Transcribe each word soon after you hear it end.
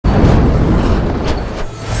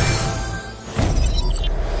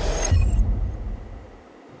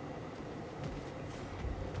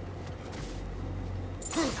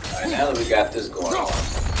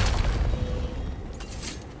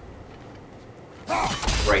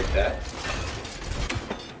Break that.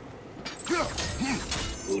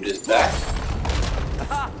 Move this back.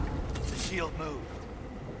 The shield moved.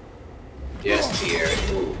 Yes, Tier,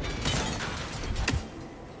 move.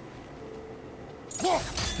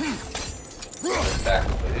 Back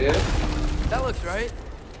over here. That looks right.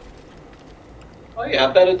 Oh yeah,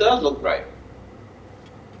 I bet it does look right.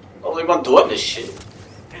 Only one doing this shit.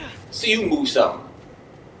 See you move something.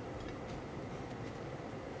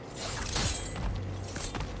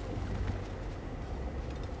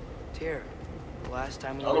 Tyr, the last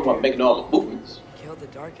time we I'm the one making all the movements. killed the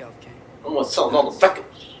Dark Elf King. I'm the one selling all the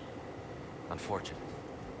records. Unfortunate.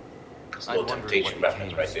 It's a little temptation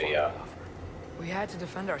reference right there, y'all. We had to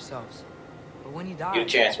defend ourselves. But when he died, Get a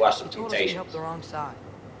chance, watch some he told us we Temptations. helped the wrong side.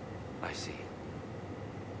 I see.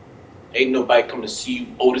 Ain't nobody coming to see you,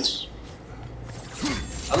 Otis.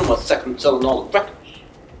 I'm the one selling all the records.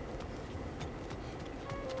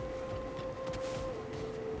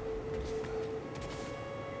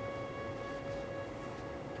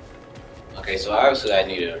 Okay, so obviously I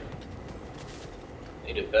need a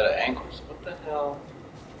better angle. So what the hell?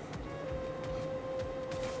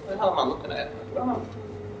 What the hell am I looking at? What am I?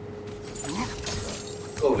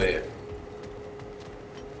 Go there.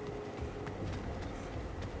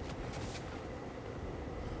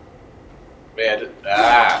 Man,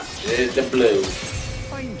 there's the blue.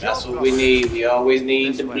 That's what we need. We always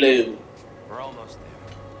need the blue. We're almost there.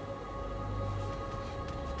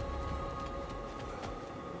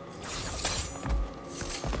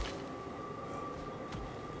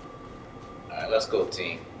 Alright, let's go,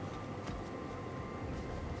 team.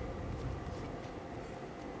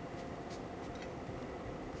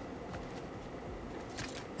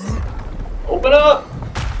 Open up!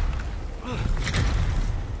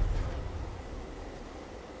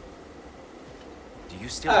 Do you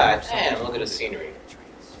still Ah, have something damn, look at the to scenery.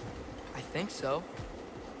 I think so.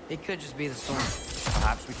 It could just be the storm.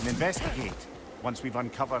 Perhaps we can investigate once we've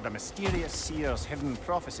uncovered a mysterious seer's hidden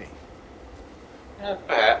prophecy. Yeah,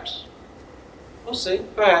 perhaps. We'll see.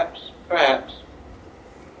 Perhaps. Perhaps.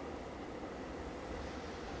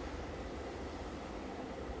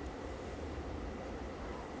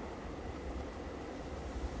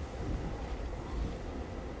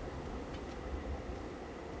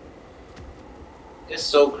 It's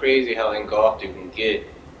so crazy how engulfed you can get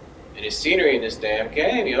in the scenery in this damn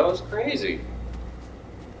game, yo. It's crazy.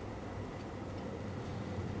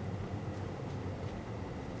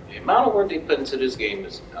 The amount of work they put into this game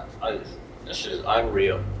is this shit is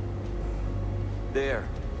unreal. There.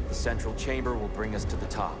 The central chamber will bring us to the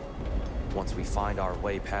top. Once we find our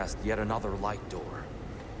way past yet another light door.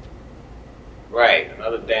 Right,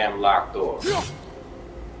 another damn locked door.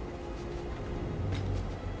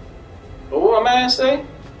 But what my man say?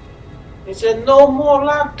 He said no more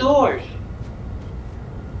locked doors.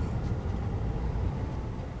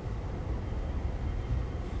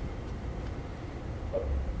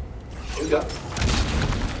 Here we go.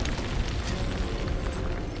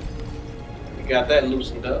 We got that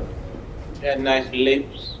loosened up. That nice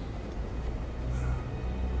loose.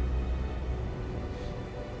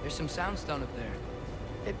 There's some soundstone up there.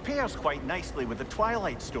 It pairs quite nicely with the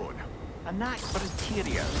Twilight Stone. A knack for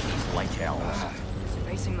interiors, these light elves. It's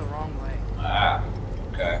facing the wrong way. Ah,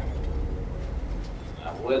 okay.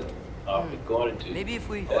 I would. I'll be going to. Maybe if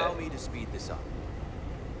we Allow me to speed this up.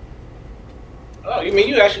 Oh, you mean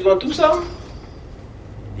you actually gonna do something?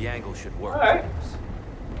 The angle should work. All right.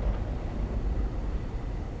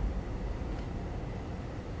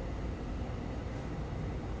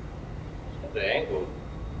 The angle.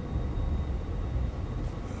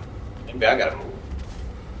 Maybe I gotta move.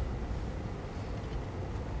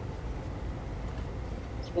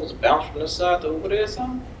 Supposed to bounce from this side to over there or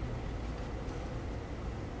something?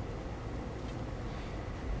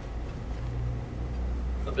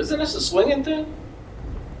 But isn't this a swinging thing?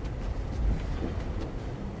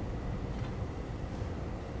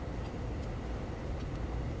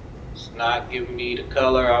 It's not giving me the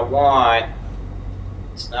color I want.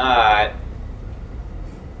 It's not.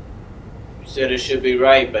 You said it should be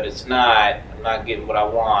right, but it's not. I'm not getting what I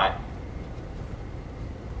want.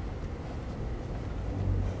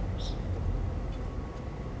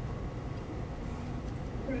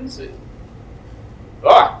 Where is it?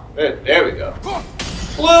 Ah, there we go.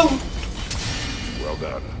 Blue! Well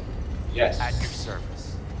done. Yes. At your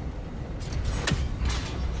service.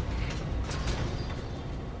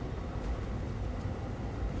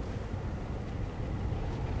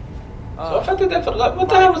 So if I did that for what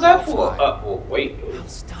the hell was that for? Oh, wait. How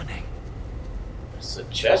stunning. It's a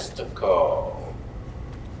chesticle.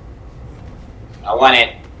 I want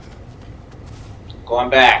it. Going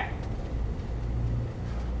back.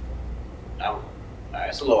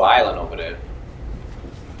 That's a little island over there.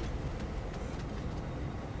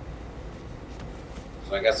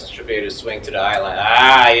 So I guess I should be able to swing to the island.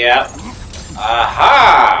 Ah, yeah.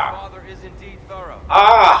 Aha! Father is indeed thorough.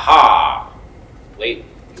 Aha! Wait,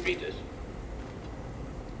 let me read this.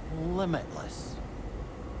 Limitless.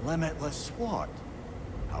 Limitless what?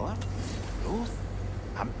 Power? Growth?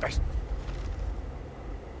 Ambition?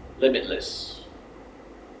 Limitless.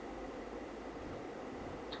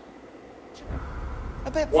 A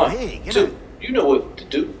bit One, vague, isn't two. it? You know what to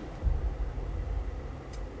do.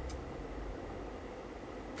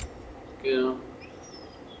 Yeah.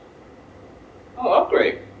 Oh,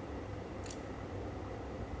 upgrade.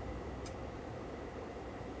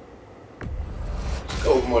 Let's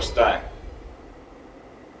go with more style.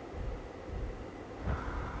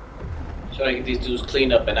 Try to get these dudes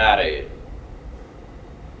cleaned up and out of here.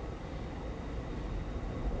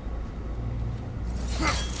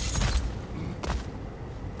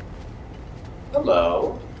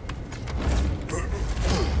 Hello.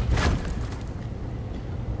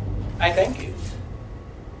 I thank you.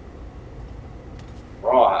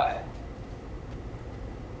 Rawhide.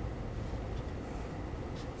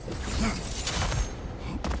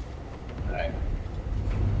 Alright.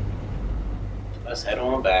 Let's head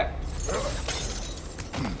on back.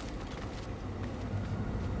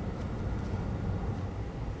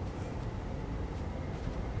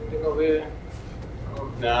 Anything over here?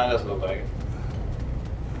 Oh, nah, doesn't look like it.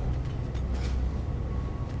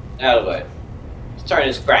 Out of the way. Let's turn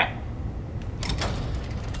this crank.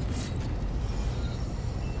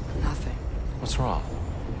 Nothing. What's wrong?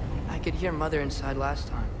 I could hear Mother inside last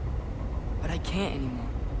time, but I can't anymore.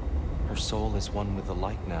 Her soul is one with the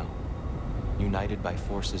light now, united by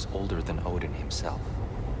forces older than Odin himself.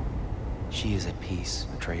 She is at peace,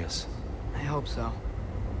 Atreus. I hope so.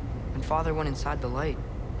 When Father went inside the light,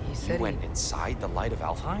 he You said went inside the light of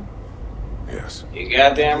Alfheim? Yes. You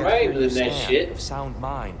goddamn Yet right here you with that stand, shit. of sound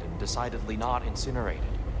mind and decidedly not incinerated.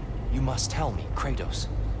 You must tell me, Kratos,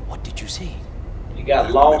 what did you see? You got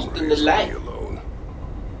That lost memory in the is light. me alone.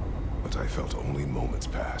 But I felt only moments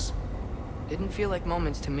pass. Didn't feel like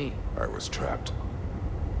moments to me. I was trapped.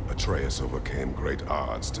 Atreus overcame great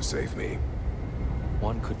odds to save me.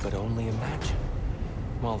 One could but only imagine.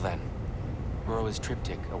 Well then, Groa's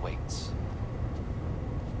triptych awaits.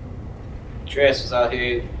 Tress was out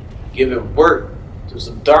here giving work to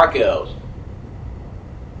some dark elves.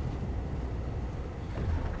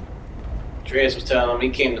 Tress was telling him he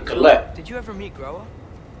came to collect. Did you ever meet Groa?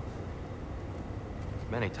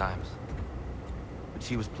 Many times. But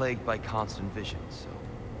she was plagued by constant visions,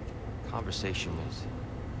 so conversation was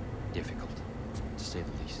difficult, to say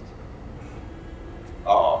the least.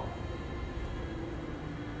 Oh.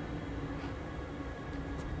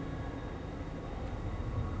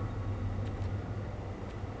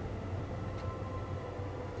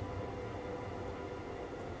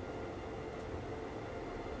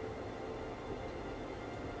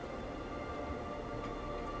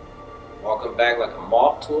 Walking back like a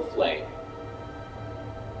moth to a flame.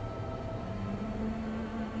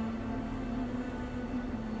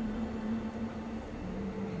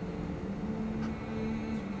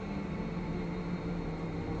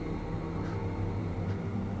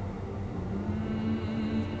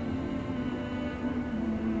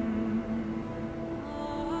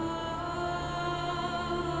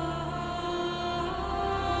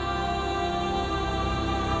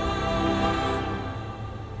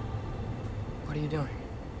 What are you doing?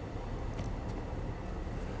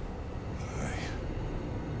 I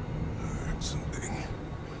heard something.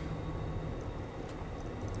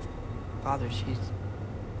 Father,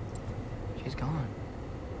 she's gone.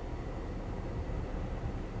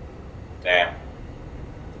 Damn.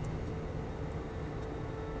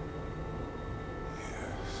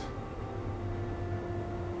 Yes.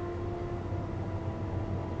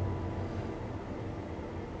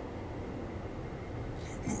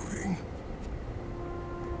 Keep moving.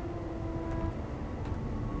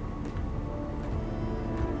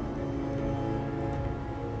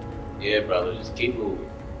 Yeah, brother, just keep moving.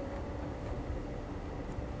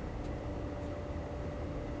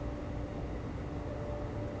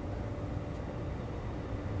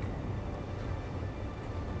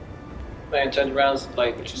 Man turned around and was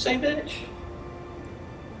like, what you say, bitch?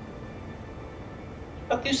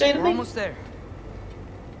 What you say to We're me? almost there.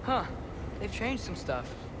 Huh. They've changed some stuff.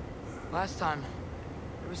 Last time,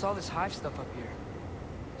 there was all this hive stuff up here.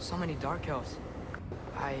 So many dark elves.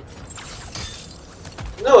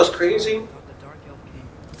 You know what's crazy? thought the dark elf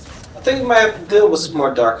came I think we might have to deal with some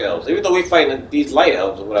more dark elves, even though we're fighting these light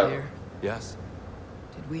elves or whatever. here. Yes.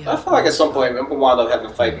 Did we I have feel like at some point we'll wind up having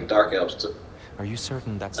to fight the dark elves too. Are you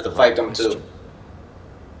certain that's I the had to fight right them question?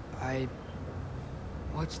 too.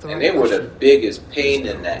 What's the And right they were the question? biggest pain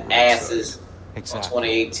in the asses of Exactly.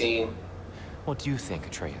 2018. What do you think,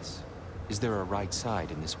 Atreus? Is there a right side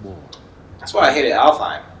in this war? That's why I hated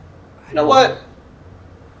Alfheim. I You know don't what?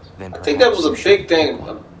 Then I think that perhaps was a you should big pick thing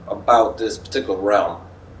one. about this particular realm.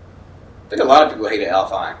 I think a lot of people hated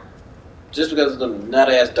Alfheim. Just because of the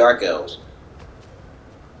nut-ass Dark Elves.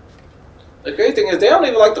 The great thing is they don't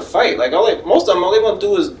even like to fight. Like most of them, all they want to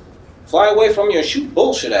do is fly away from you and shoot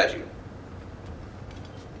bullshit at you.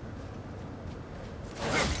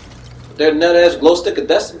 They're nut-ass glow stick of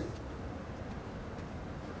destiny.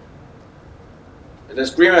 And then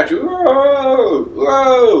scream at you, whoa,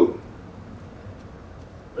 whoa.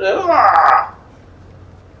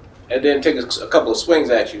 And then take a couple of swings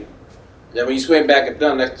at you. And then when you swing back at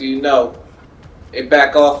them, next thing you know, they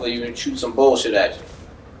back off of you and shoot some bullshit at you.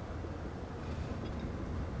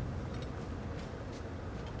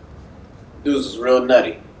 Dudes is real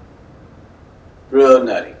nutty. Real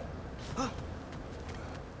nutty. Oh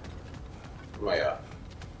my god.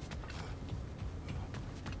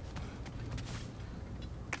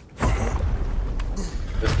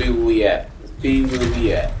 Let's be where we at. Let's be where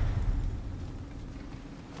we at.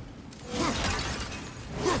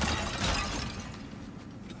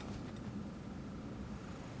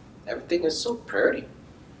 Everything is so pretty.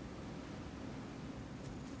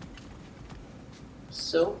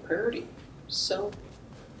 So pretty. So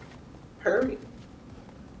pretty.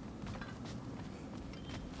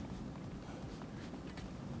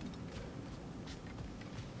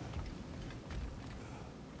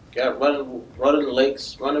 Got running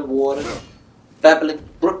lakes, running water, babbling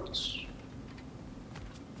brooks.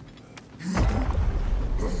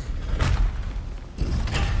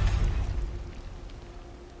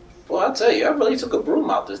 Well, I tell you, I really took a broom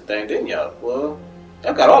out this thing, didn't y'all? Well,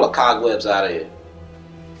 I got all the cobwebs out of here.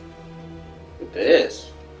 Look at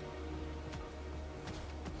this.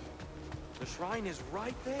 The shrine is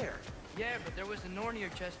right there. Yeah, but there was a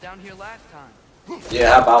Nornir chest down here last time.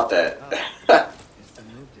 Yeah, how about that? Guess they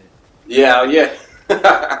moved it. Yeah, yeah.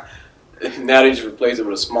 Now they just replace it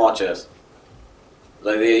with a small chest.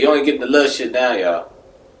 Like, you only getting the little shit now, y'all.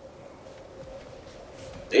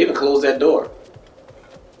 They even closed that door.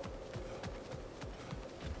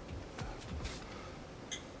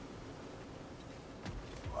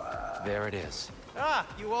 There it is. Ah,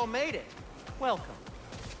 you all made it. Welcome.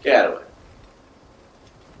 Get out of it.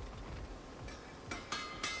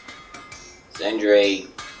 Sindri.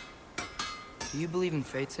 Do you believe in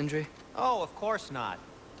fate, Sindri? Oh, of course not.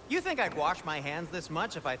 You think I'd wash my hands this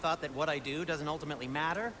much if I thought that what I do doesn't ultimately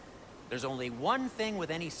matter? There's only one thing with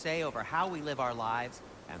any say over how we live our lives,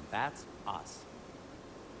 and that's us.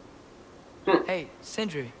 Hey,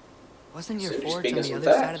 Sindri. Wasn't your Sindri forge speaking on the some other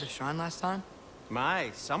facts. side of the shrine last time?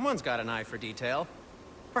 My, someone's got an eye for detail.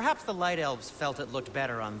 Perhaps the Light Elves felt it looked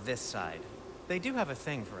better on this side. They do have a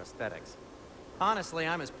thing for aesthetics. Honestly,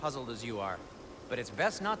 I'm as puzzled as you are. But it's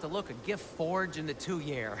best not to look a gift forge in the 2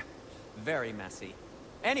 year. Very messy.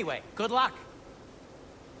 Anyway, good luck!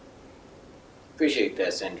 Appreciate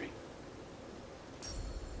that, Sindri.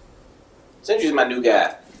 Sindri's my new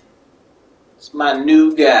guy. It's my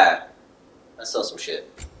new guy. I sell some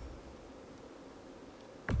shit.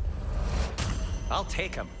 I'll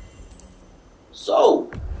take him.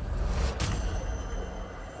 So.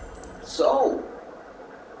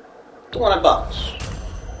 200 bucks.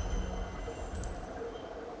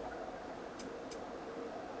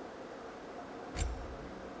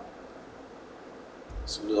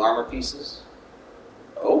 Some new armor pieces.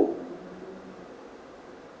 Oh.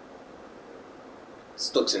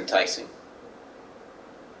 This looks enticing.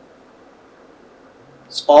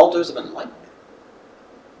 Spalders of Enlightenment.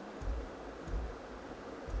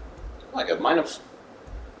 Like a minus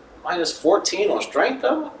 14 on strength,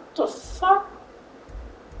 though? What the fuck?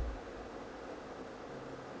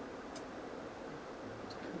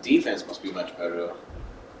 Defense must be much better, though.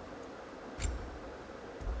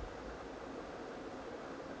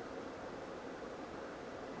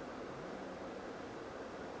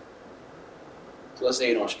 Plus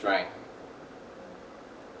 8 on strength.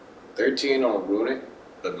 13 on runic,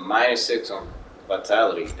 but minus 6 on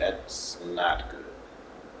vitality. That's not good.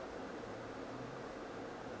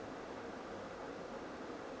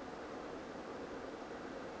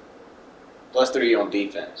 Plus 3 on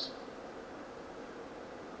defense.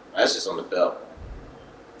 That's just on the belt.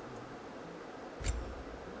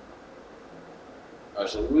 Alright,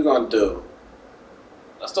 so what we're gonna do,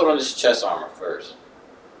 let's start on this chest armor first.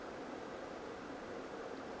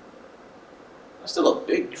 That's still a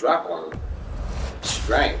big drop on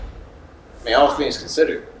strength. I mean, all things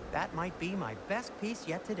considered. That might be my best piece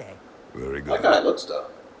yet today. Very I good. like how it looks though.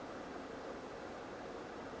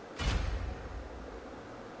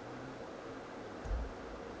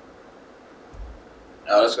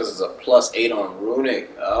 Oh, that's because it's a +8 on runic.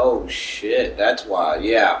 Oh shit, that's why.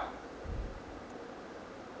 Yeah.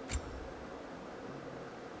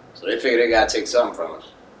 So they figure they gotta take something from us.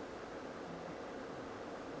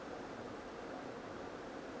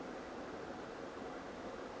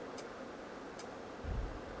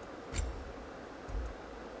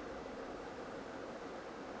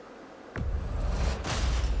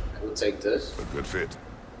 We'll take this. A good fit.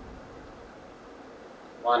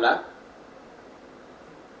 Why not?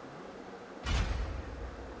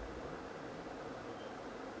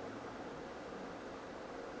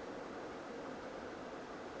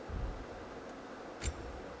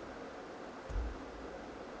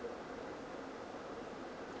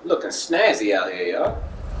 Looking snazzy out here, y'all.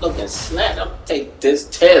 Looking snazzy. I'll take this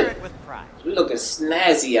Wear too. it with pride. We looking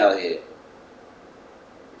snazzy out here.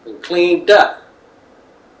 Looking cleaned up.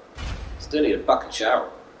 Still need a fucking shower.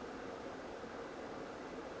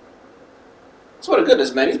 I swear to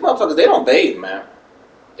goodness, man, these motherfuckers, they don't bathe, man.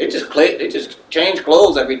 They just change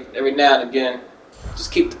clothes every now and again.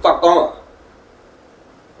 Just keep the fuck on.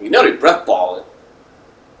 You know they breath balling.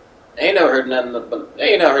 They ain't never heard nothing but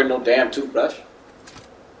they ain't never heard no damn toothbrush.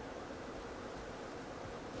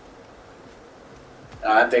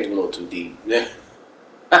 I think I'm a little too deep.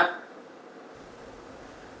 I'm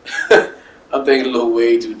thinking a little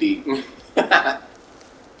way too deep. The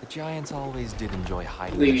Giants always did enjoy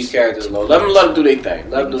hiding. Leave these characters alone. Let them do their thing.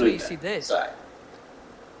 Let them do Wait until their you see thing. this. Sorry.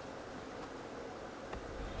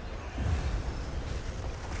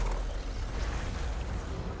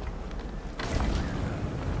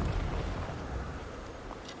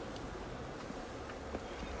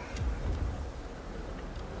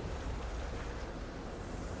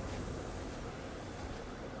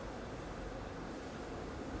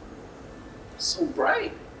 So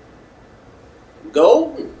bright.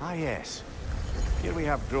 Gold. Ah, yes. Here we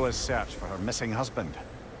have Groa's search for her missing husband.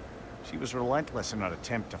 She was relentless in her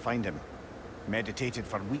attempt to find him. Meditated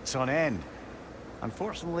for weeks on end.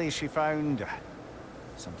 Unfortunately, she found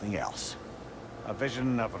something else. A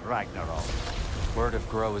vision of Ragnarok. Word of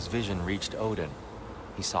Groa's vision reached Odin.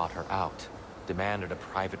 He sought her out, demanded a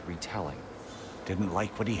private retelling. Didn't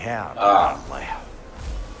like what he heard, Ah. apparently.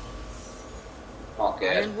 Okay,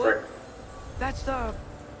 that's Ironwood? brick. That's the...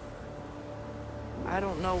 I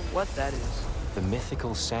don't know what that is. The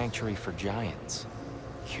mythical sanctuary for giants.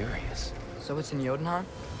 Curious. So it's in Jotunheim?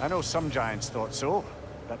 I know some giants thought so,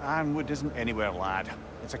 but Ironwood isn't anywhere, lad.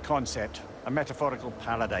 It's a concept, a metaphorical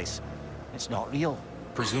paradise. It's not real.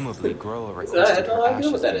 Presumably, Groa I requested had her no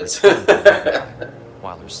idea what ashes that be is. returned to Jotunheim,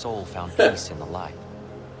 while her soul found peace in the light.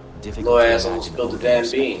 Difficult Little to asshole imagine spilled the Odin damn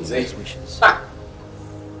respecting beans, those eh? wishes. Ha!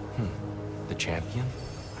 The champion?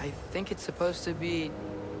 I think it's supposed to be...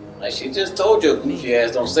 Like she just told you, goofy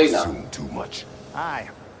ass, don't say nothing. Assume too much. Aye.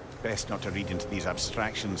 Best not to read into these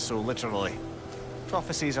abstractions so literally.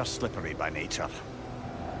 Prophecies are slippery by nature.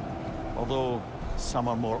 Although, some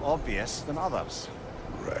are more obvious than others.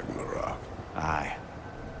 Ragnarok. Aye.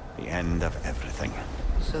 The end of everything.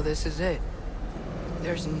 So this is it.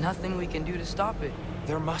 There's nothing we can do to stop it.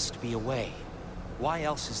 There must be a way. Why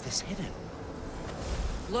else is this hidden?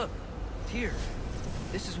 Look, here.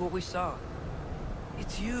 This is what we saw.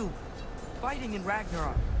 It's you, fighting in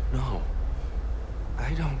Ragnarok. No.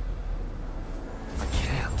 I don't... I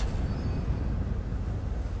can't.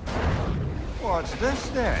 What's this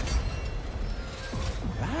then?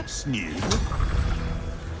 That's new.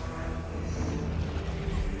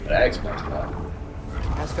 That explains a lot.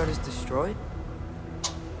 Asgard is destroyed?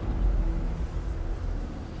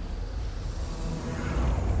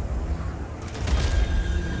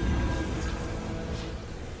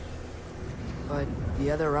 But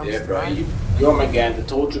the other realms Yeah, bro. thrive? You're my guy that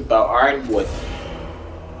told you about Ironwood.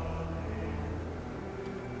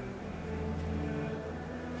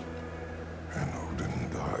 And Odin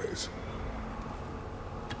dies.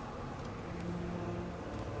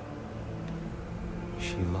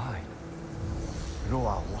 She lied.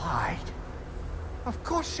 Groa lied. Of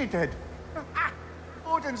course she did.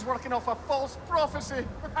 Odin's working off a false prophecy.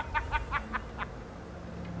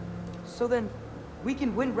 So then, we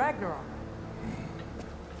can win Ragnarok.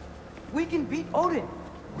 We can beat Odin.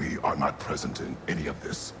 We are not present in any of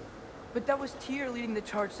this. But that was Tyr leading the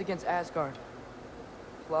charge against Asgard.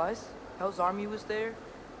 Plus, Hell's army was there.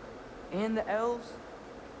 And the Elves.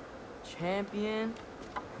 Champion.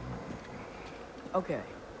 Okay,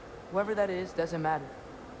 whoever that is doesn't matter.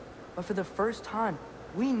 But for the first time,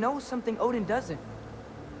 we know something Odin doesn't.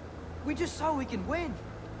 We just saw we can win.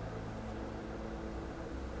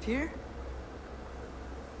 Tyr?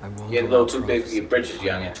 I won't You're a little too big for your britches,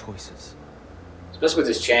 youngin'. Choices. Especially with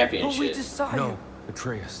this champion But we shit. just saw No, you.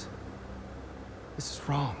 Atreus. This is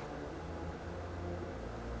wrong.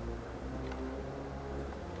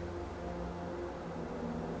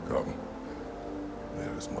 Come.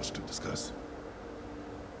 There is much to discuss.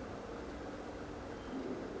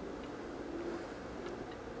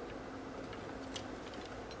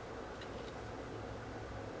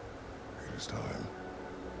 It is time.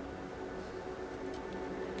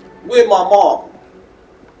 With my mom.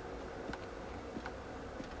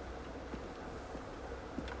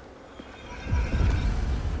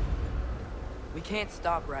 We can't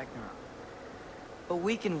stop Ragnarok. But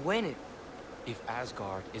we can win it. If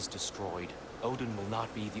Asgard is destroyed, Odin will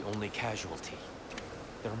not be the only casualty.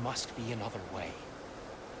 There must be another way.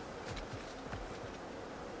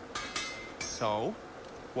 So,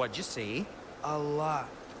 what'd you see? A lot.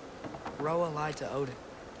 Roa lied to Odin.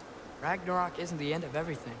 Ragnarok isn't the end of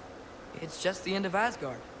everything. It's just the end of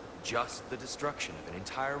Asgard. Just the destruction of an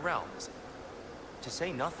entire realm, is it? To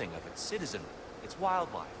say nothing of its citizenry, its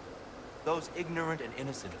wildlife. Those ignorant and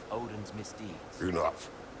innocent of Odin's misdeeds.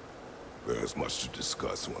 Enough. There is much to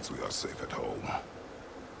discuss once we are safe at home.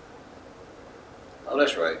 Oh,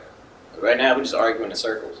 that's right. Right now, we're just arguing in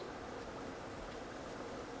circles.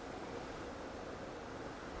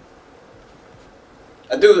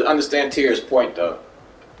 I do understand Tyr's point, though.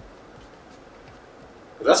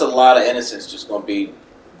 That's a lot of innocence just going to be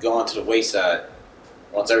going to the wayside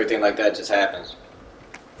once everything like that just happens.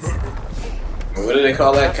 What do they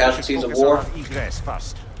call that? Casualties of war? Egress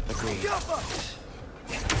first. Agreed.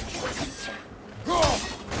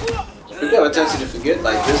 People have a tendency to forget,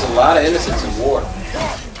 like, there's a lot of innocence in war.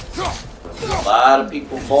 A lot of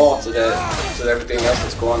people fall to that, to everything else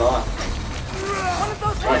that's going on.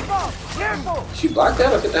 Careful! She blocked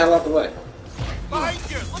that or get the hell out the way? Behind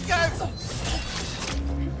you! Look out!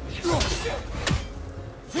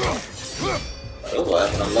 Oh, what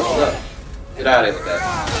happened? I'm leveled up. Get out of here with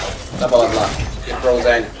that. Double unlock. Get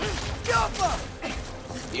frozen.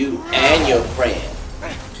 You and your friend.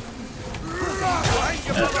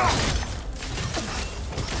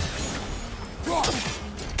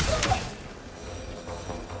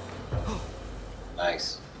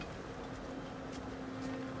 Nice.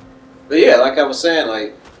 But yeah, like I was saying,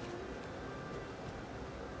 like,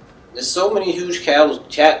 there's so many huge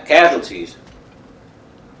casualties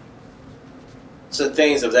to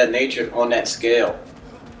things of that nature on that scale.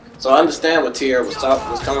 So I understand what Tyr was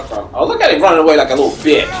coming from. Oh, look at him running away like a little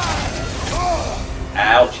bitch.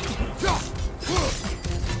 Ouch.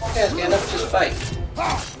 You guys stand up and just fight.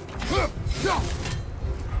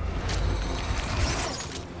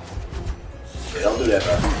 Yeah, don't do that,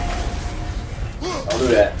 bro. Don't do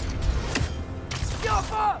that.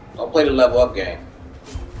 Don't play the level up game.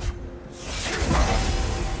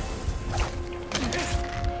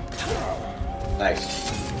 Nice.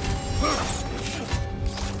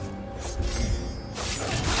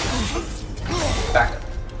 Back up.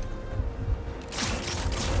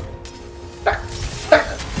 Back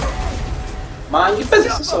up. Mind your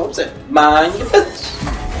business, that's all I'm saying. Mind your business.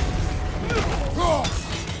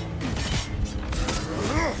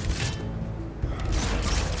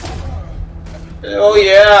 Oh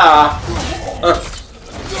yeah.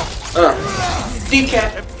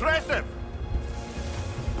 Decap. Impressive!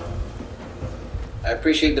 I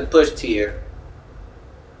appreciate the push, Tyr.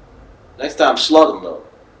 Next time, slug him though.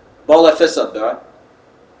 Ball that fist up, dog.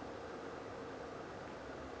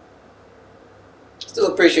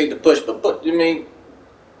 Still appreciate the push, but put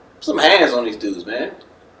some hands on these dudes, man.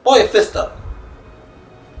 Ball your fist up.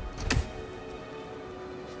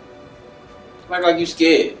 Act like you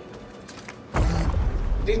scared.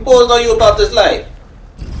 These boys know you about this life.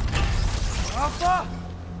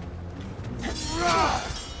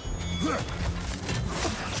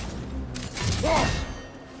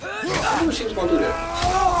 I knew she was gonna do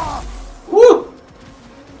that. Woo!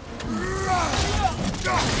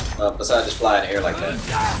 Besides just flying in the air like that.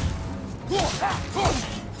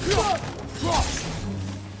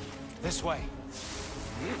 This way.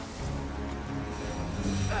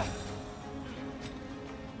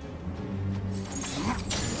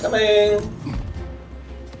 Coming!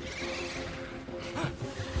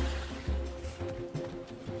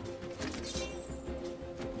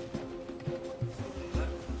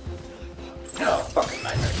 Oh, fucking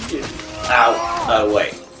nightmare. Ow! Out of the way.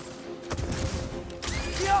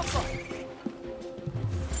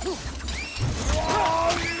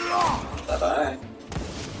 Bye-bye.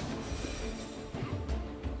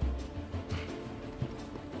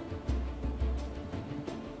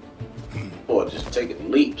 Boy, just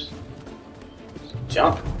taking leaps.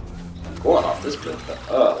 Jump. Going off this cliff.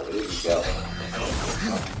 Oh, here we go.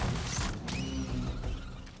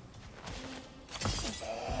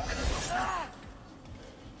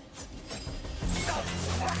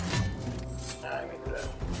 Alright, let me do that.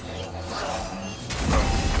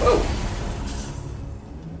 Whoa!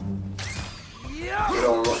 We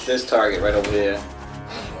don't want this target right over there.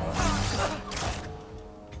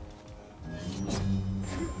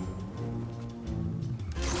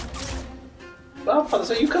 Well, I'm about to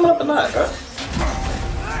say, you coming up or not, bro?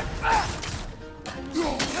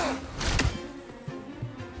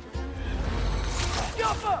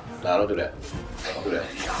 No, don't do that. Don't do that.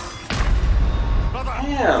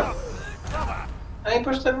 Damn! I ain't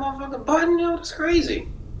pushed that motherfucking button, yo. That's crazy.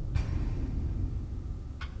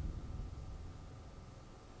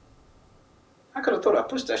 I could have thought I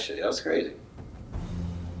pushed that shit. Yo. That's crazy.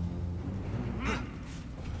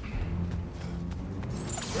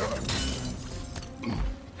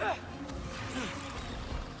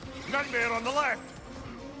 Nightmare on the left.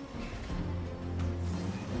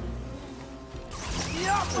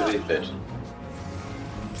 Look at these bitch.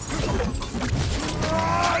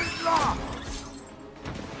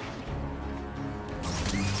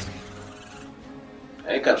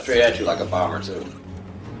 They come straight at you like a bomber too.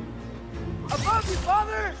 Above you,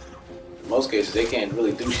 father! In most cases, they can't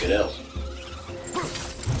really do shit else.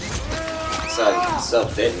 Besides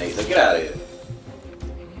self-detonate. So get out of here.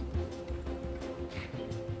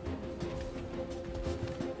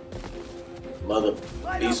 Mother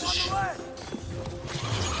piece of shit.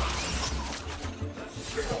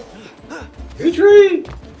 Retreat!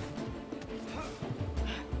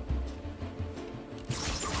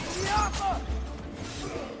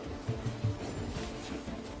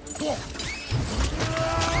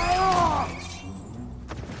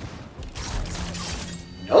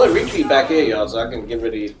 I only retreat back here, y'all, so I can get rid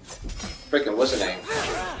of these freaking what's her name?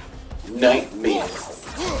 Nightmare.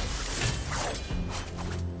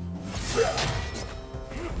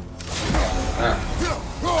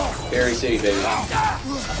 Fairy City, baby.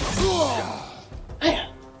 Man.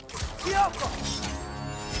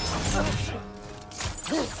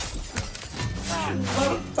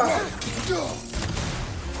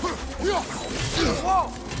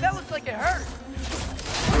 Whoa, that looks like it hurt.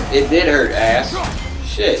 It did hurt, ass.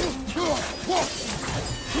 Shit.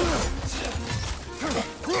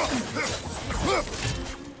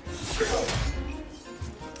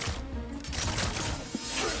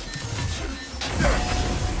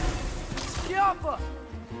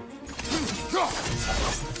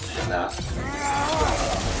 Nah.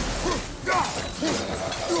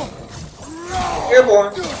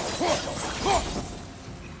 Airborne.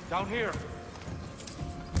 Down here.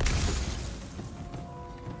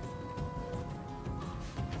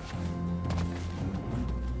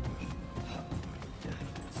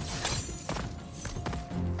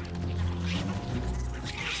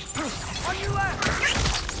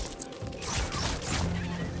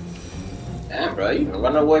 Damn, bro, you been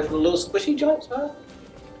running away from the little squishy joints, man.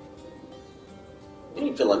 You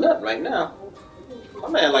ain't feeling nothing right now. My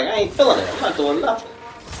man, like, I ain't feeling it. I'm not doing nothing.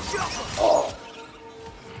 Oh.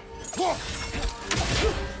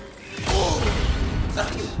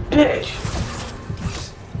 Ah, you bitch.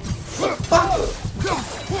 Motherfucker.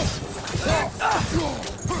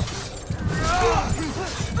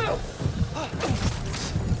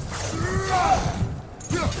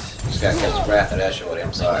 Just gotta catch the wrath of that shorty,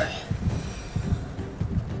 I'm sorry.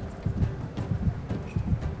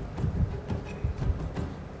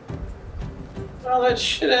 All that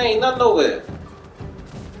shit ain't nothing over there.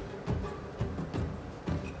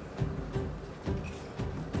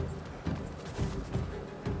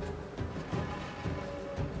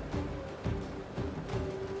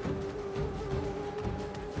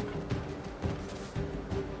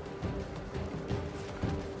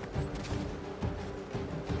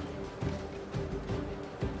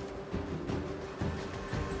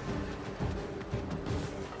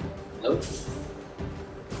 Nope.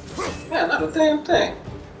 Man, not a damn thing.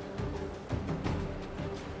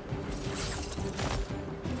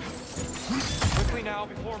 Quickly now,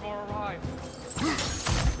 before more arrive.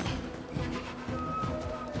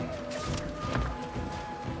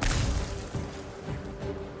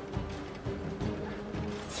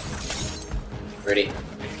 Ready.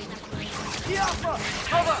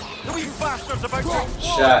 Who are you bastards about to?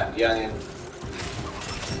 Shot, youngin.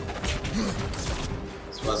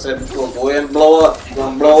 That's what I said before. Go ahead and blow up. You're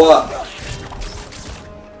gonna blow up.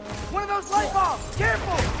 One of those light bulbs!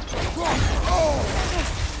 Careful!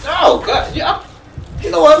 Oh, God. Yeah.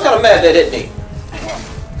 You know what? I'm kind of mad that hit me.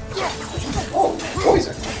 Oh,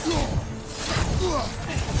 poison.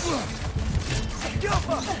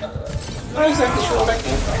 Not exactly sure where that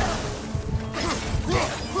came from.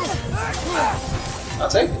 I'll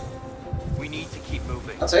take it. We need to keep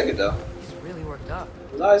moving. I'll take it though. He's really worked up.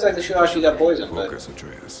 I'm not exactly sure how she got poisoned, but Focus,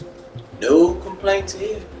 Atreus. no complaints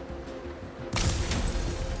here.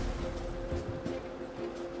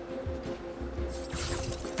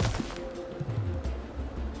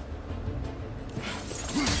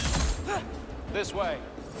 This way.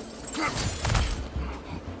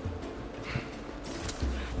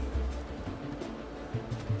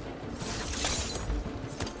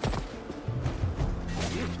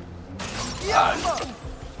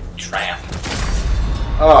 Tramp.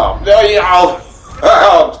 Oh, no,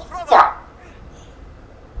 oh, fuck.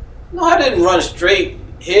 No, I didn't run straight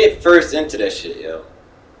head first into that shit, yo.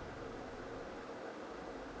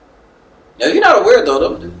 Yo, you're not aware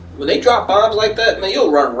though, when they drop bombs like that, man,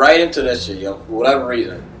 you'll run right into that shit, yo, for whatever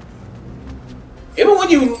reason. Even when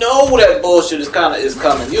you know that bullshit is coming,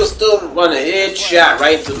 you'll still run a headshot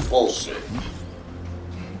right into the bullshit.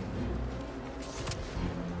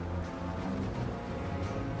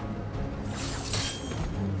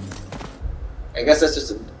 I guess that's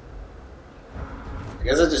just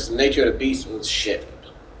the nature of the beast with shit.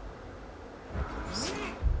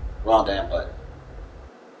 Wrong damn button.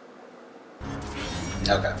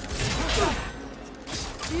 Okay.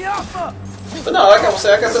 But no, like I was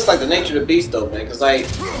saying, I guess that's like the nature of the beast though, man, cause like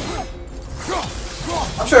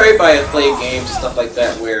I'm sure everybody has played games and stuff like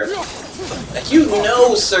that where like you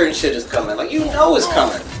know certain shit is coming, like you know it's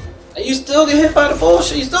coming. And you still get hit by the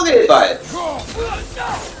bullshit, you still get hit by it.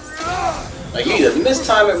 Like you either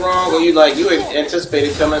mistime it wrong or you anticipate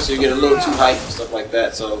it coming, so you get a little too hyped and stuff like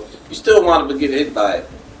that. So you still want to get hit by it.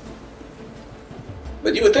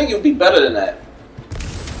 But you would think it would be better than that.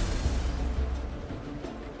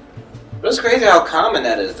 But it's crazy how common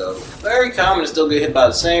that is, though. Very common to still get hit by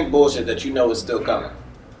the same bullshit that you know is still coming.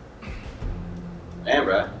 Damn,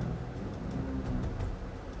 bruh.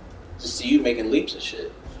 Just see you making leaps and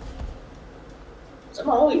shit. Is that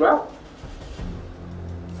my only route?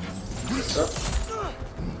 So.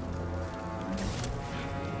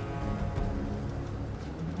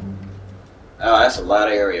 Oh, that's a lot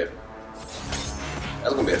of area.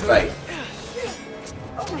 That's gonna be a fight.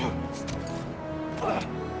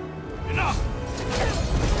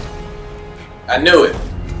 I knew it.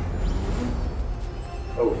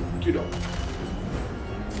 Oh, you don't.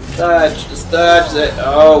 Dodge, just dodge that.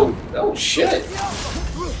 Oh shit.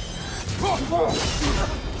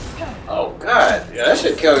 Oh god, yeah, that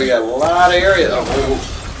should kill you a lot of area. Oh,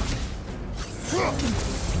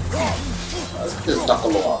 let's just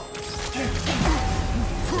knuckle along.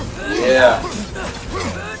 Yeah.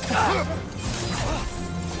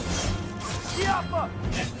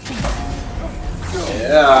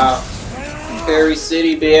 Yeah. Fairy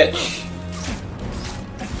City, bitch.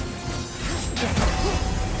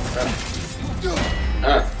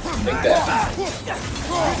 Take that.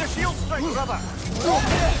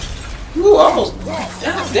 Ooh, almost.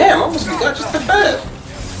 Damn, almost forgot just the fast.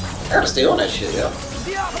 I gotta stay on that shit, yo.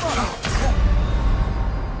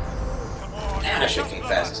 Damn, that shit came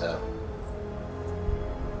fast as hell.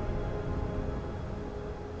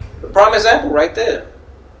 The prime example right there.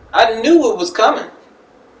 I knew it was coming.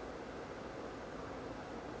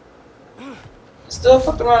 Still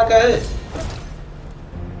fucked around and got hit.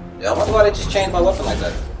 Yeah, I wonder why they just changed my weapon like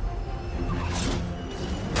that.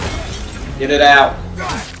 Get it out.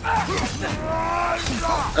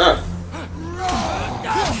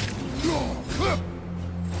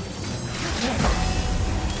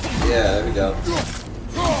 Yeah, there we go.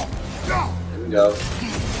 There we go.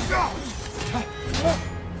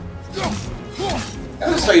 I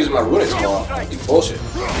gotta start using my runic claw. That's bullshit.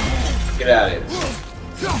 Get out of here.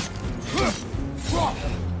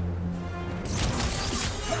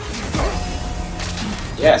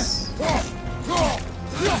 Yes.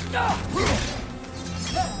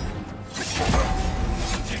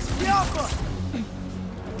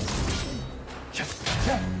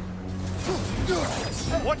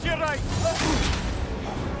 Watch your right.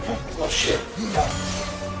 Oh shit.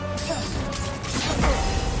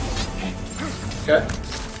 Okay.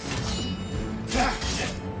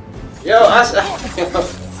 Yo,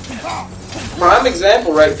 prime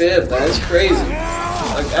example right there, man. It's crazy.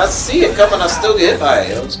 Like, I see it coming, I still get hit by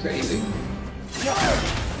it. It's crazy.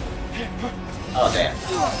 Oh damn.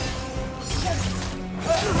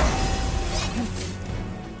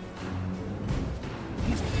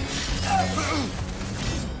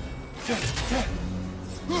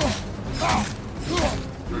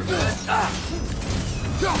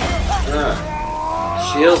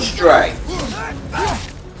 Shield strike.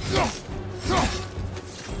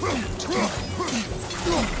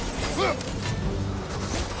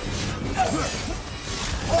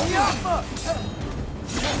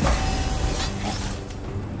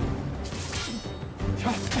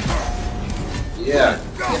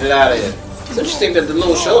 Get it out of here. It's interesting that the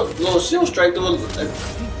little shield strike do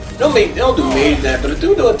it don't do major damage, but it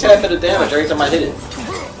do a tad bit of damage every time I hit it.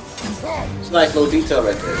 It's a nice little detail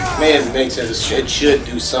right there. Man, it makes sense. It should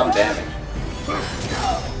do some damage.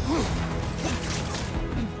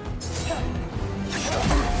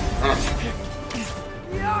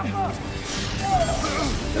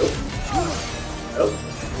 Nope. Nope.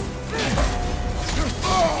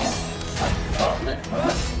 Oh, man.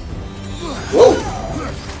 Whoa!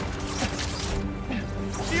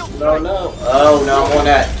 No, no. Oh, no, I'm on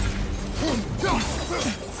that.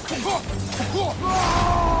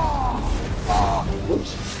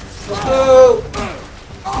 Whoops. Let's go!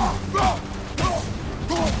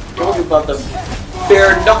 Told you about the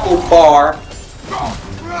bare knuckle bar.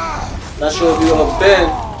 Not sure if you ever been,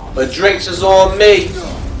 but drinks is on me. You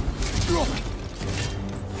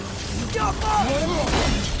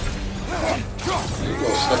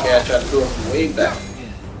gonna suck ass trying to do it from way back.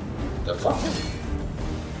 The fuck?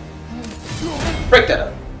 Break that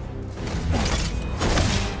up.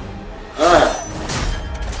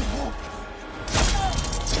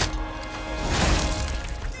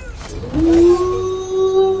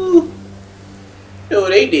 Ooh. Know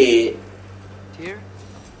what they did. Tyr,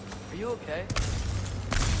 are you okay?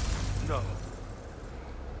 No.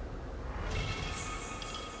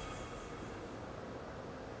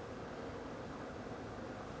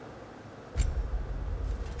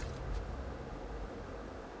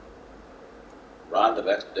 Rod of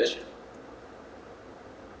Expedition.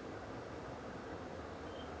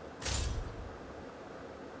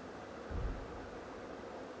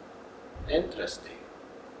 Interesting.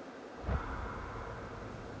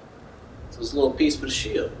 So it's a little piece for the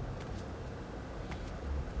shield.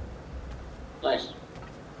 Nice.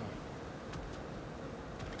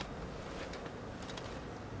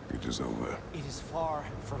 It is over. It is far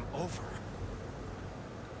from over.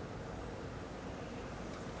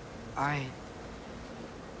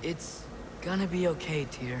 It's gonna be okay,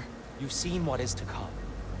 Tyr. You've seen what is to come.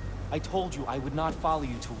 I told you I would not follow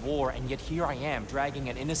you to war, and yet here I am, dragging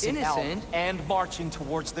an innocent elf and marching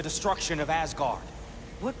towards the destruction of Asgard.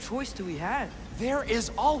 What choice do we have? There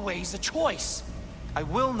is always a choice. I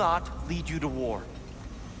will not lead you to war.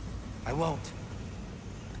 I won't.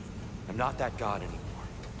 I'm not that god anymore.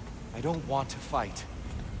 I don't want to fight.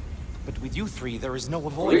 But with you three, there is no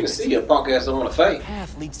avoiding We can see your punk ass don't want to fight. The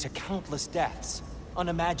path leads to countless deaths,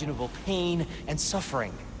 unimaginable pain and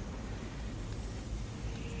suffering.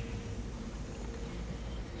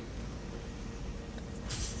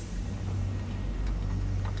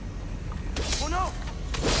 Oh no!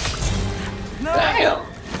 No! Damn!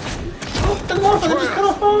 The motherfucker just cut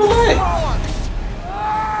off all the leg.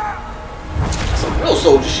 Some real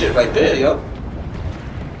soldier shit right there, yo.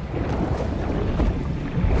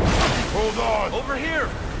 Hold on! Over here!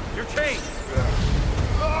 Your chain!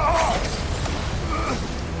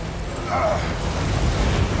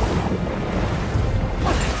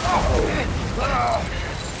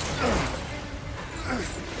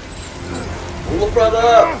 Move,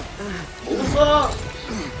 brother! Move up!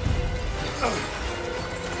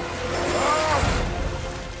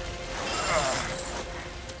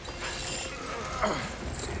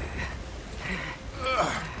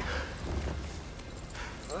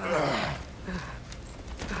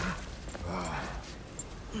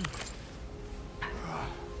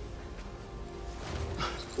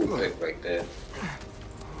 Pick right there.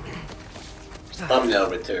 Thumbnail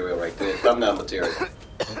material right there. Thumbnail material.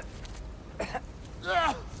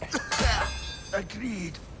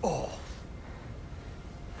 Agreed. Oh.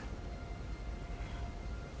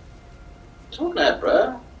 Told that,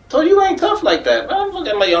 bruh. Told you ain't tough like that, bruh. Don't look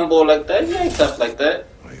at my young boy like that. You ain't tough like that.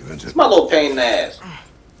 It's my little pain in the ass.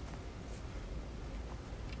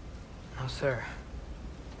 No, sir.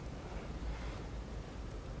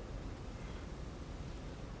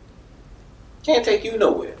 Can't take you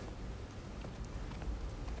nowhere.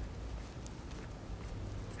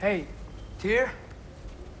 Hey, Tyr?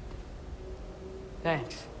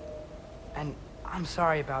 Thanks. And I'm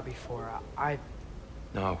sorry about before.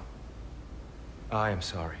 No. I am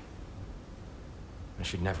sorry. I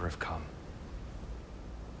should never have come.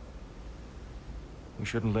 We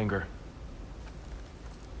shouldn't linger.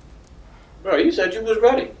 Bro, you said you was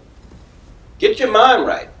ready. Get your mind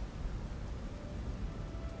right.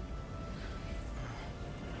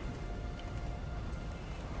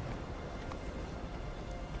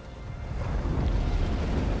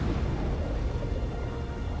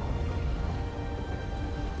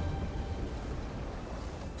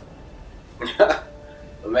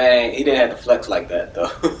 But man, he didn't have to flex like that though.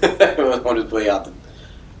 He was on his way out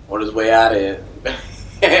of here.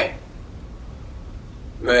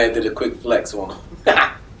 Man did a quick flex on him.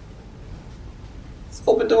 It's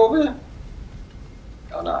open door over there?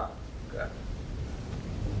 Oh no. Okay.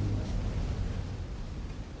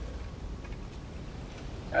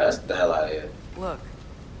 Alright, let's get the hell out of here. Look,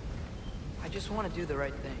 I just want to do the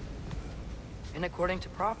right thing. And according to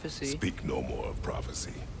prophecy... Speak no more of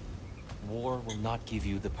prophecy. War will not give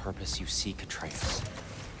you the purpose you seek, Atreus.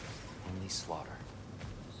 Only slaughter.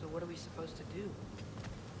 So what are we supposed to do?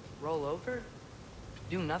 Roll over?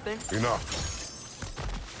 Do nothing? Enough.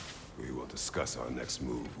 We will discuss our next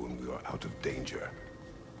move when we are out of danger.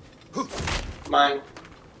 Mine.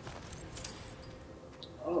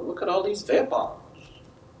 Oh, look at all these fair bombs.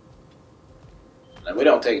 And we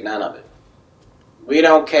don't take none of it. We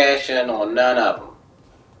don't cash in on none of them.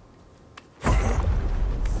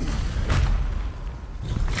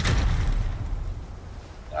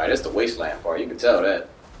 Alright, that's the wasteland part. You can tell that.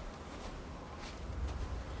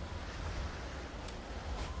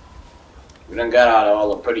 We done got out of all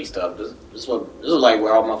the pretty stuff. This is like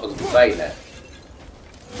where all motherfuckers be fighting at.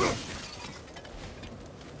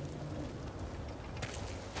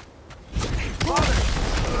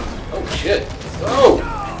 Oh shit. Oh!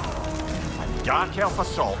 Dark Elf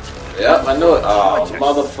assault. Yep, I knew it. Oh,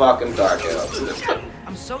 motherfucking Dark Elves.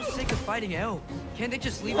 I'm so sick of fighting elves. Can't they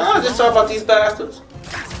just leave us I just talk about these bastards.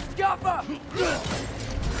 Gaffa!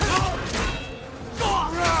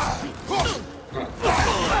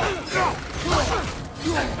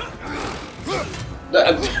 I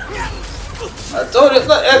told you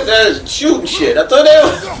that is shooting shit. I thought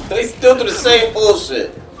they still do the same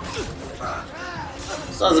bullshit.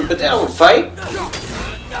 Sons of bitch, they don't fight.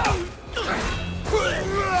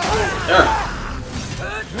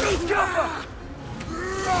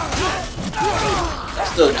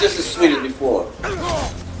 That's still just as sweet as before.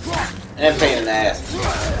 And pain in the ass.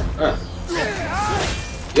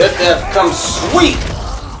 Your death comes sweet.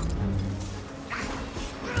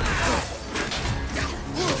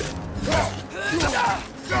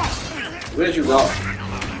 Where'd you go?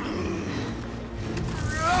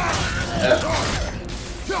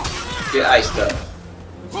 Get iced up.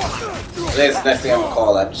 That's the next thing I'm gonna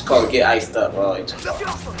call that. Just call it get iced up. Well,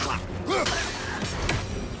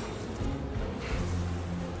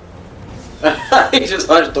 he just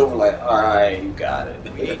hunched over like, alright, you got it. We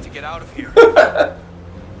need to get out of here.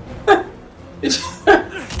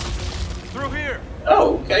 Through here.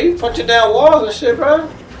 Oh, okay. You punching down walls and shit, bro.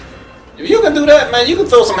 If you can do that, man, you can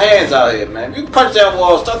throw some hands out here, man. If you can punch down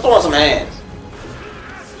walls, start throwing some hands.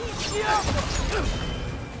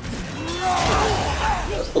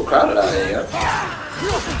 It's a little crowded out here, yo.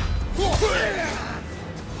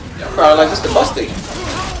 Y'all crowded like it's the bus station.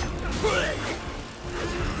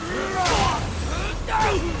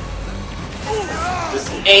 This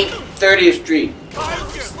ain't 30th Street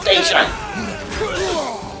Station.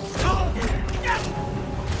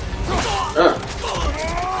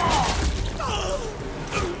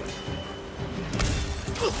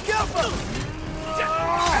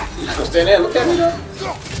 You just gonna stand there and look at me though?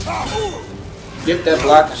 Get that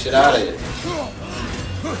block and shit out of here.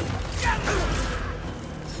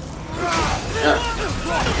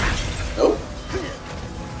 Nope.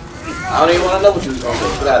 I don't even want to know what you was gonna do.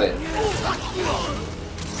 Get out of here.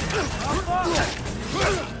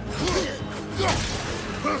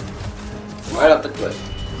 Right up the cliff.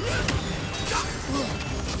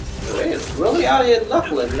 They is really out here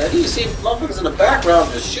knuckling, man. You see motherfuckers in the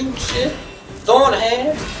background just shooting shit, throwing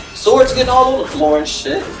hands, swords getting all over the floor and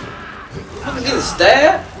shit. Motherfuckers getting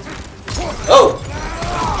stabbed. Oh!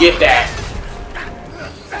 Get that!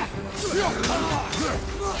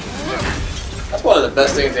 That's one of the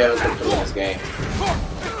best things they ever could do in this game.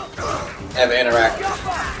 Have an interactive.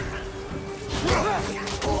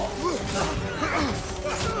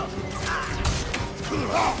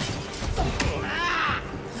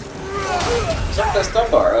 Suck that stun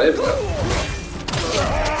bar. Oh, there we go.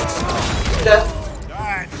 Yeah.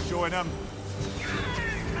 That's showing him.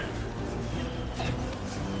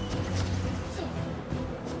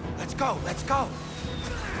 Let's go. Let's go.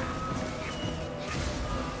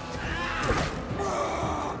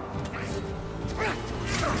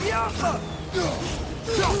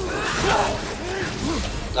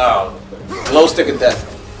 Oh, glow stick of death.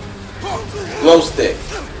 Glow stick.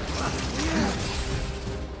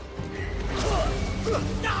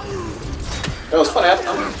 That was funny.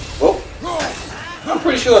 I'm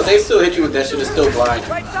pretty sure if they still hit you with that shit, it's still blind.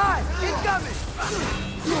 Right side! Incoming!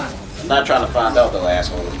 I'm not trying to find out the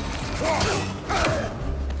last one.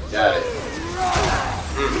 Got it.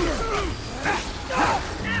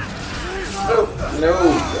 No,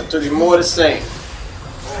 that took you more to say.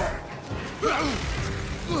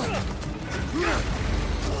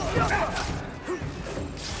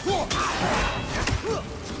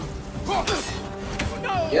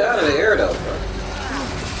 Get out of the air though, bro.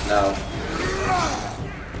 No.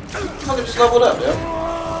 Fucking just leveled up, yo.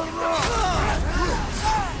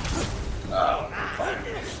 Oh, fuck.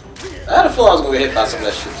 I had a feeling I was gonna get hit by some of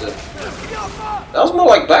that shit too. That was more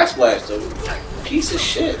like backsplash though. Piece of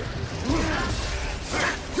shit.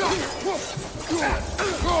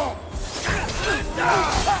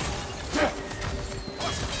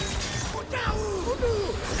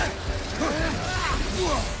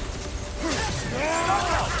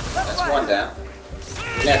 That's one down.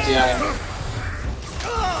 Next, youngin'.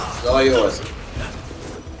 It's all yours.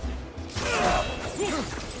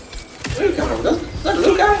 Where you coming from? Is that a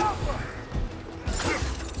little guy?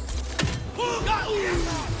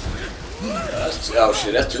 Oh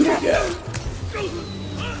shit, that's two little guys.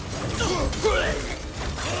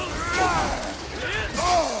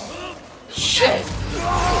 Shit!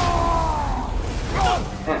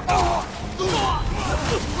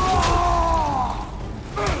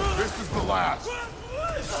 This is the last.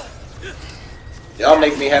 Y'all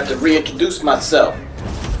make me have to reintroduce myself.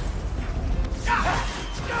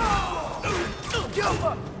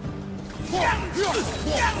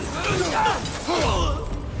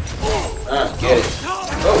 Get it.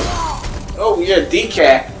 Oh. Oh, you're a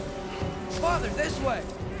decat. Father, this way.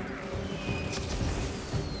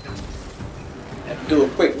 Have to do a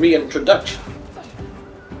quick reintroduction.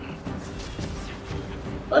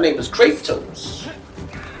 My name is Kratos.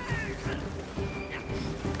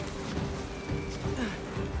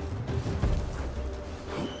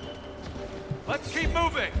 Let's keep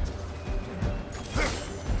moving.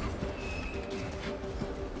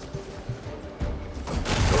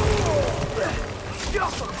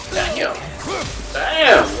 Damn.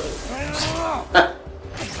 Damn.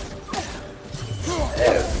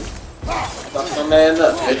 Damn. Fuck my man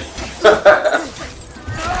up, bitch.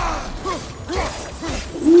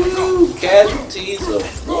 Ooh, casualties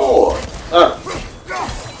of war.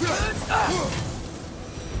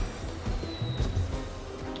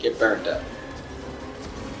 Get burnt up.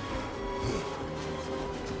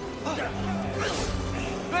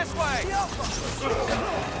 This way.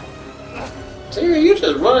 See, you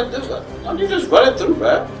just running through. You just running through,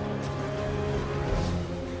 bro.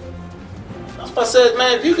 That's what I said,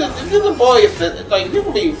 man. If you can boil your fit, like you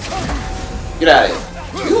can be. Get out of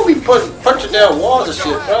here. You gonna be punching down walls and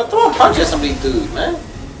shit, bro. Throw a punch at some of these dudes, man.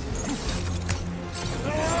 I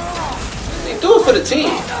mean, do it for the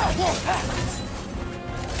team.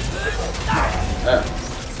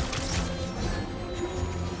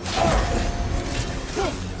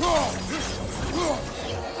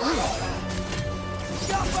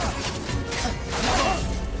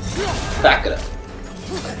 Back it up.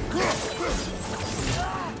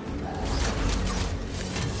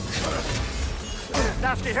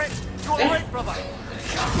 Nasty hit. You're right, brother.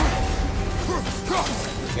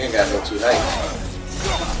 You ain't gotta go too late.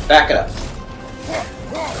 Back it up.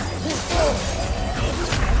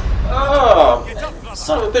 Oh,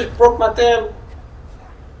 son of a bitch broke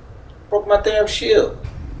my damn shield.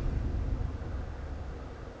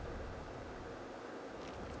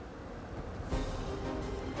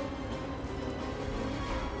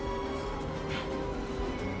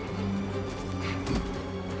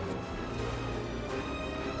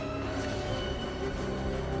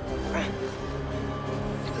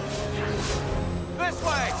 This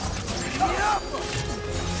way.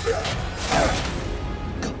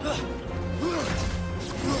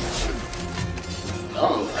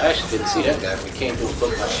 Oh, I actually didn't see that guy. He came through and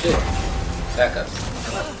broke my shit. Back up.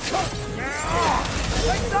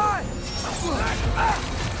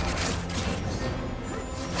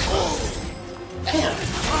 Damn.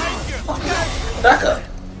 Back up.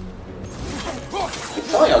 I'm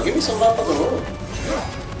telling y'all, give me some motherfucking room.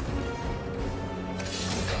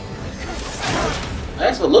 I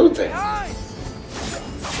asked for little things.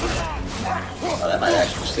 Oh, that might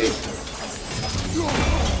actually save me.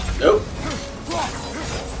 Nope.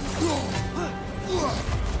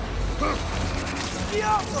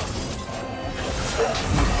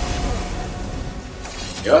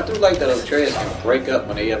 Yo, I do like that Atreus can break up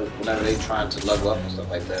whenever they trying to level up and stuff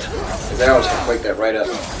like that. His arrows can break that right up.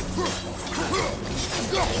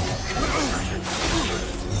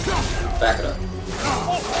 Back it up.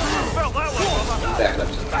 Back it up.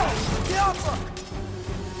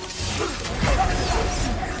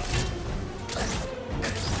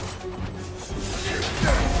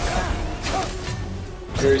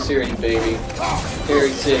 Very serious, baby.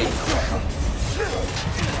 Very City.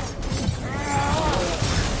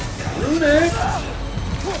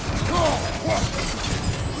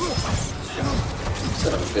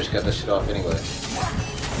 Son of a bitch got that shit off anyway.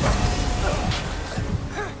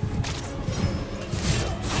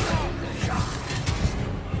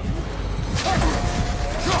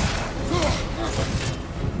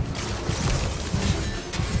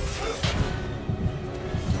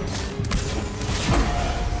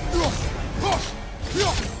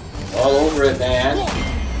 All over it, man.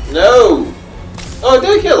 No! Oh, it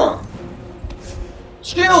did kill him!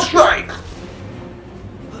 Steel strike!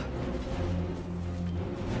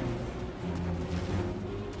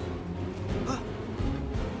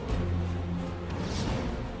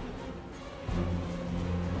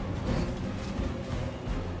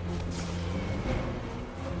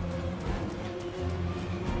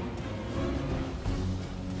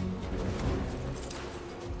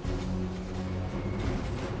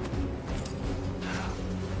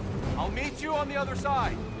 I'll meet you on the other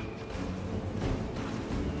side.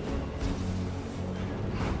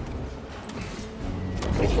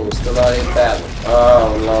 We're still out in battle.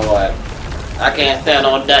 Oh, Lord. I can't stand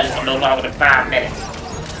on that for no longer than 5 minutes.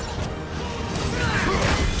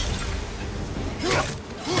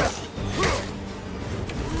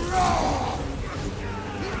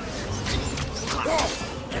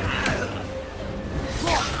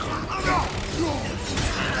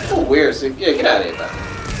 A little weird. So, yeah, get out of here, man.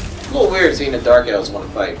 It's a little weird seeing the Dark Elves want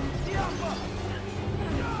to fight.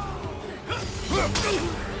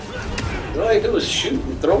 All they do is shoot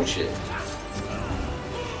and throw shit.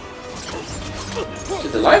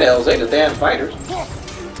 The Light Elves ain't the damn fighters.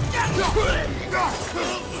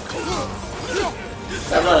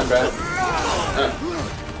 Stop running, bro.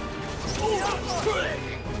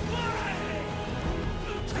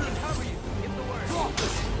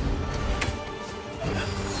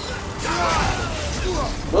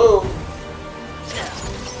 Whoa.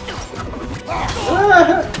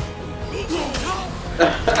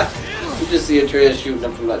 You just see Atreus shooting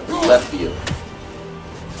them from the left field.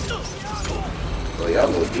 Oh, y'all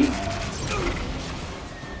go deep.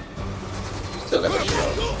 Still got that shit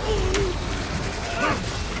off.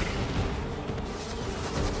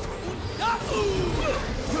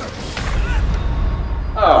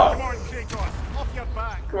 Oh.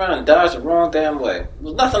 Come around and dodge the wrong damn way.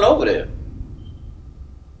 There's nothing over there.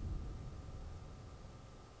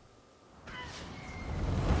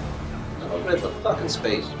 Over at the fucking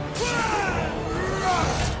space.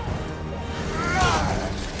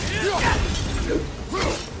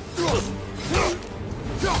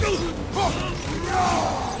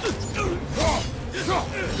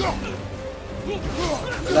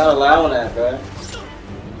 They're not allowing that, bro.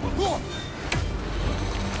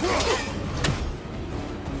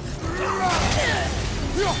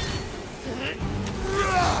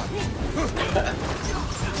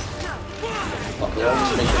 Fuck, we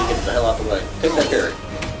always make sure you get the hell out the way. Take that carry.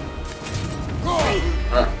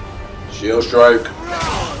 Shield strike.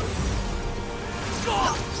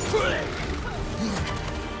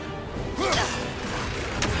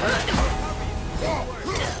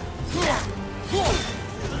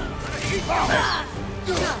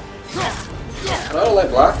 I don't like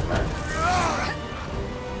blocking, man.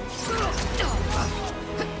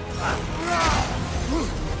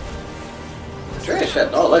 Trey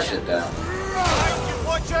shutting all that shit down.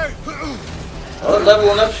 Oh,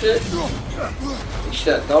 leveling up shit? He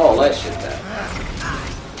shut all that shit down.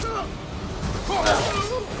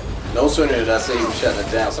 No sooner did I say he was shutting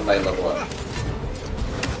it down, somebody level up.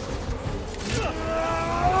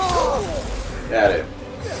 Got it.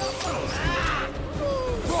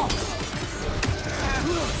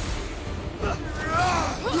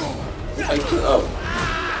 Oh.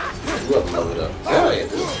 You up and leveled up. Oh, yeah,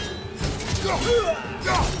 dude.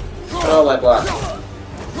 Put all that block.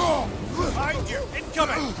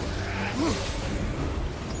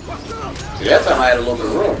 See, that time I had a little bit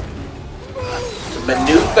of room to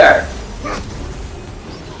maneuver.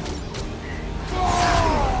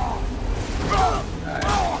 Alright.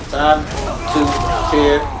 Time to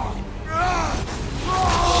tear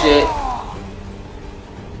shit.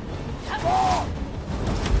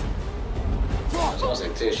 I was gonna say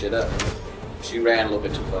tear shit up. She ran a little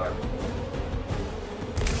bit too far.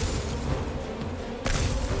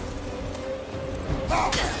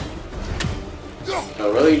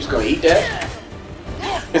 Oh, really? You just gonna eat that?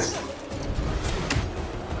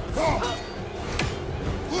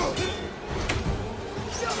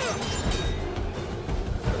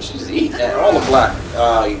 She's eating that. All the block.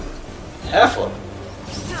 You heifer.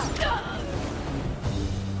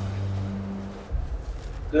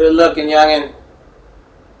 Good looking, youngin'.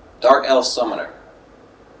 Dark Elf Summoner.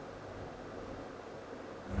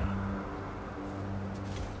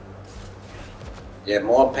 Yeah,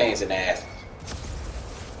 more pains than ass.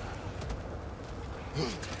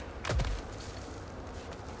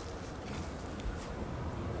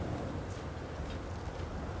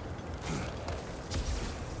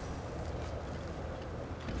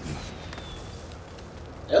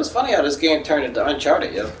 It was funny how this game turned into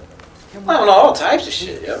Uncharted, yo. I don't know, all types of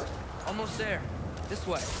shit, yo. Almost there. This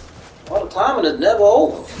way. All the timing is never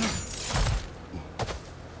over.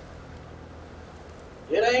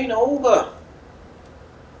 It ain't over.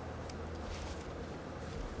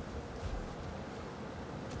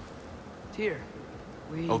 Here,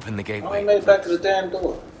 we... Open the I gateway. ain't made it back to the damn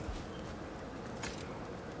door.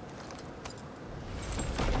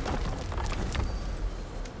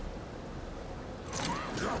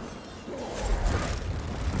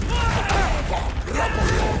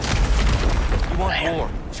 You want more,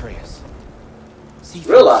 Atreus. See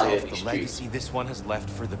for Real out here in yourself these the legacy this one has left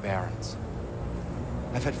for the Barons.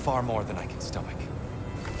 I've had far more than I can stomach.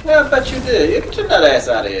 Yeah, I bet you did. Yeah, get your nut ass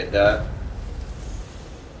out of here, dog.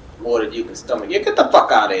 More than you can stomach. Yeah, get the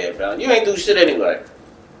fuck out of here, bro. You ain't do shit anyway.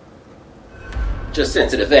 Just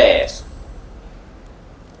sensitive ass.